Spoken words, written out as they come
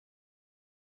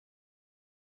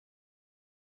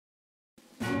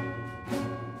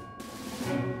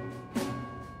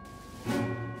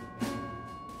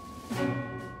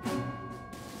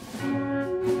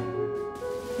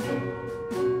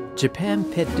Japan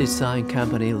Pet Design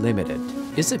Company Limited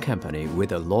is a company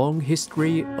with a long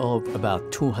history of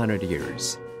about 200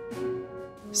 years.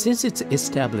 Since its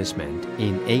establishment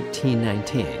in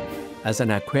 1819 as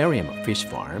an aquarium fish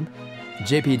farm,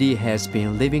 JPD has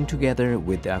been living together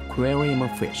with the aquarium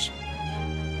of fish.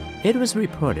 It was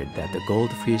reported that the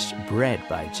goldfish bred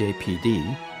by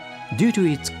JPD, due to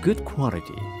its good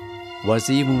quality, was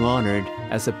even honored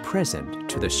as a present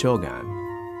to the shogun,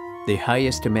 the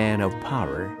highest man of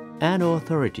power and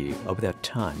authority of that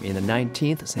time in the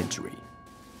 19th century.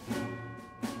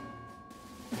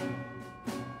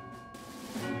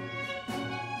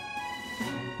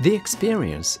 The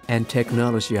experience and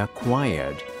technology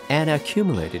acquired and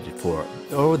accumulated for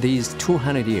all these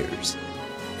 200 years,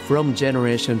 from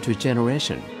generation to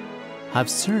generation,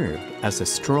 have served as a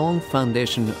strong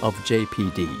foundation of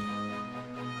JPD.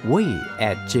 We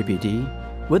at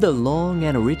JPD, with a long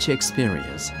and rich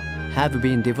experience, have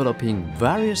been developing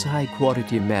various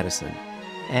high-quality medicine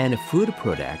and food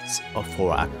products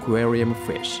for aquarium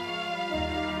fish.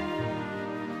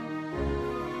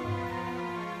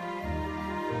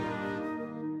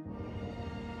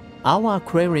 Our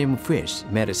aquarium fish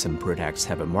medicine products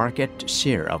have a market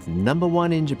share of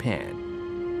 #1 in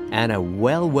Japan and are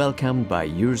well welcomed by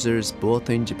users both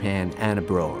in Japan and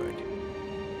abroad.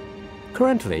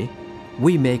 Currently,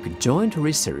 we make joint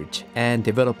research and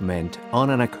development on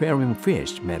an aquarium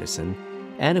fish medicine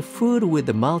and food with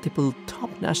the multiple top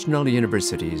national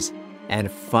universities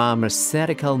and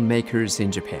pharmaceutical makers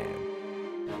in Japan.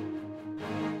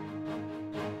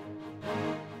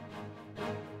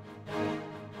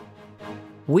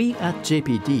 We at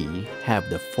JPD have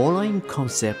the following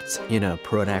concepts in our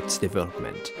products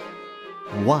development.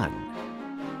 1.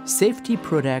 Safety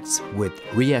products with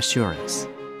reassurance.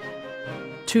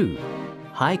 2.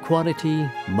 High quality,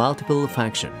 multiple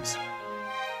functions.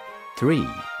 3.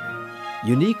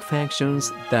 Unique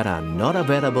functions that are not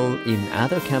available in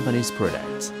other companies'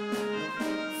 products.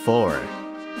 4.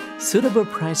 Suitable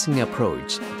pricing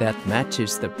approach that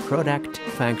matches the product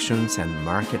functions and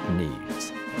market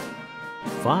needs.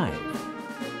 5.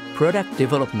 Product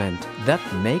development that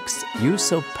makes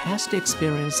use of past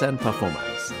experience and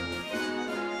performance.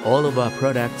 All of our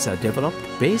products are developed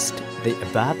based the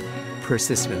above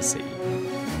persistency.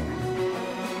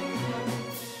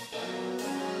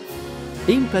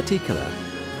 In particular,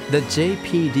 the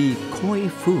JPD koi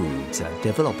foods are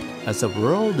developed as a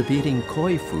world-beating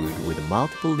koi food with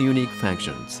multiple unique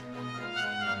functions,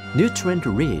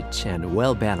 nutrient-rich and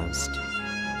well-balanced,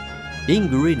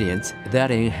 ingredients that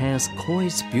enhance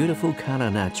koi's beautiful color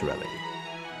naturally,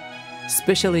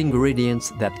 special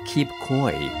ingredients that keep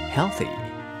koi healthy,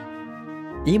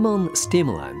 immune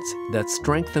stimulants that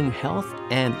strengthen health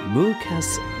and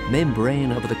mucous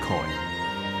membrane of the koi.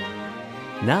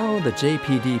 Now the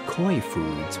JPD koi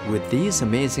foods with these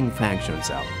amazing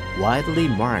functions are widely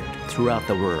marketed throughout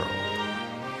the world.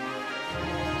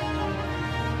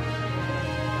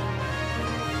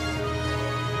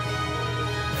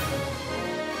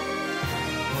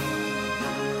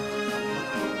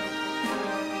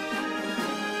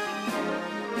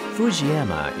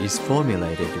 Fujiyama is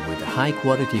formulated with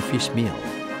high-quality fish meal,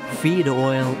 feed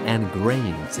oil, and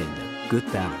grains in a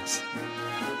good balance.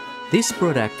 This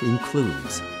product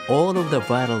includes all of the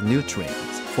vital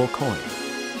nutrients for koi.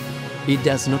 It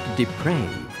does not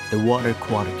deprave the water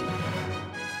quality.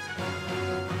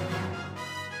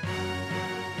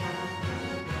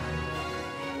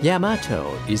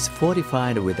 Yamato is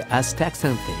fortified with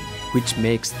astaxanthin, which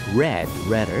makes red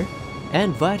redder,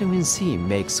 and vitamin C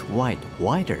makes white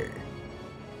whiter.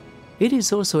 It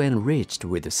is also enriched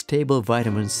with stable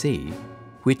vitamin C,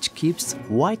 which keeps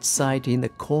white side in the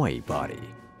koi body.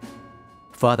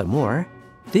 Furthermore,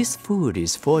 this food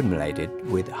is formulated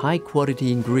with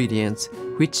high-quality ingredients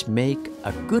which make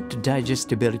a good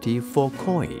digestibility for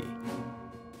koi.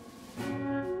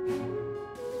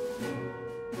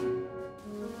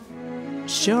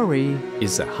 Shori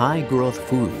is a high-growth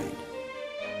food.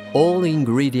 All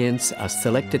ingredients are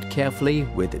selected carefully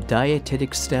with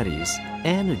dietetic studies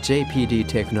and JPD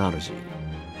technology.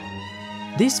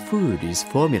 This food is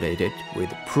formulated with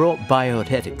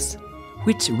probiotics,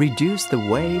 which reduce the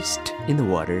waste in the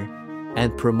water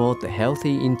and promote the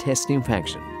healthy intestine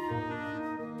function.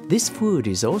 This food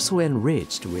is also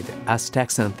enriched with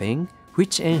astaxanthin,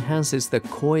 which enhances the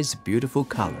koi's beautiful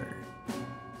color.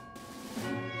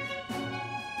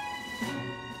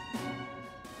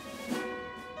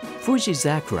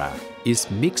 Fujizakura is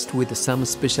mixed with some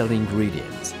special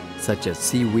ingredients such as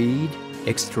seaweed,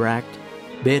 extract,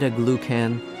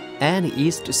 beta-glucan, and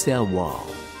yeast cell wall,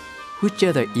 which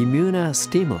are the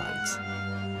immunostimulants.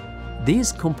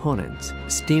 These components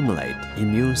stimulate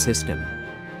immune system.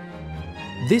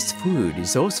 This food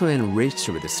is also enriched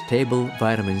with stable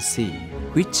vitamin C,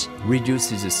 which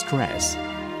reduces stress,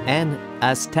 and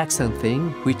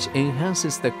astaxanthin, which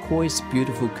enhances the koi's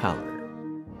beautiful color.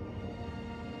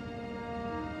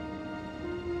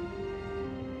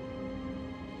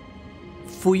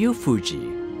 Fuyu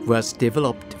Fuji was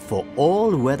developed for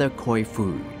all-weather koi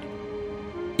food.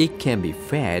 It can be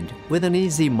fed with an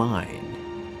easy mind,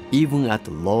 even at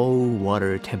low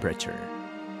water temperature.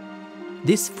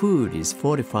 This food is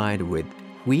fortified with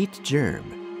wheat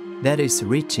germ that is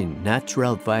rich in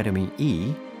natural vitamin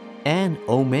E and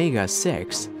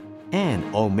omega-6 and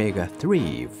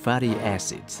omega-3 fatty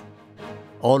acids,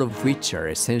 all of which are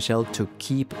essential to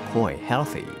keep koi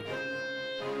healthy.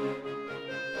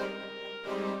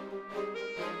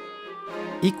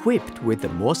 Equipped with the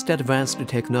most advanced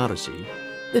technology,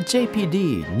 the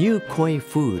JPD new koi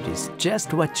food is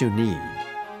just what you need.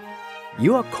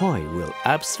 Your koi will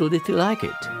absolutely like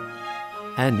it.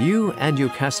 And you and your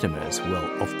customers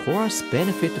will, of course,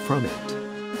 benefit from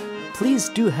it. Please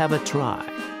do have a try.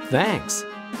 Thanks!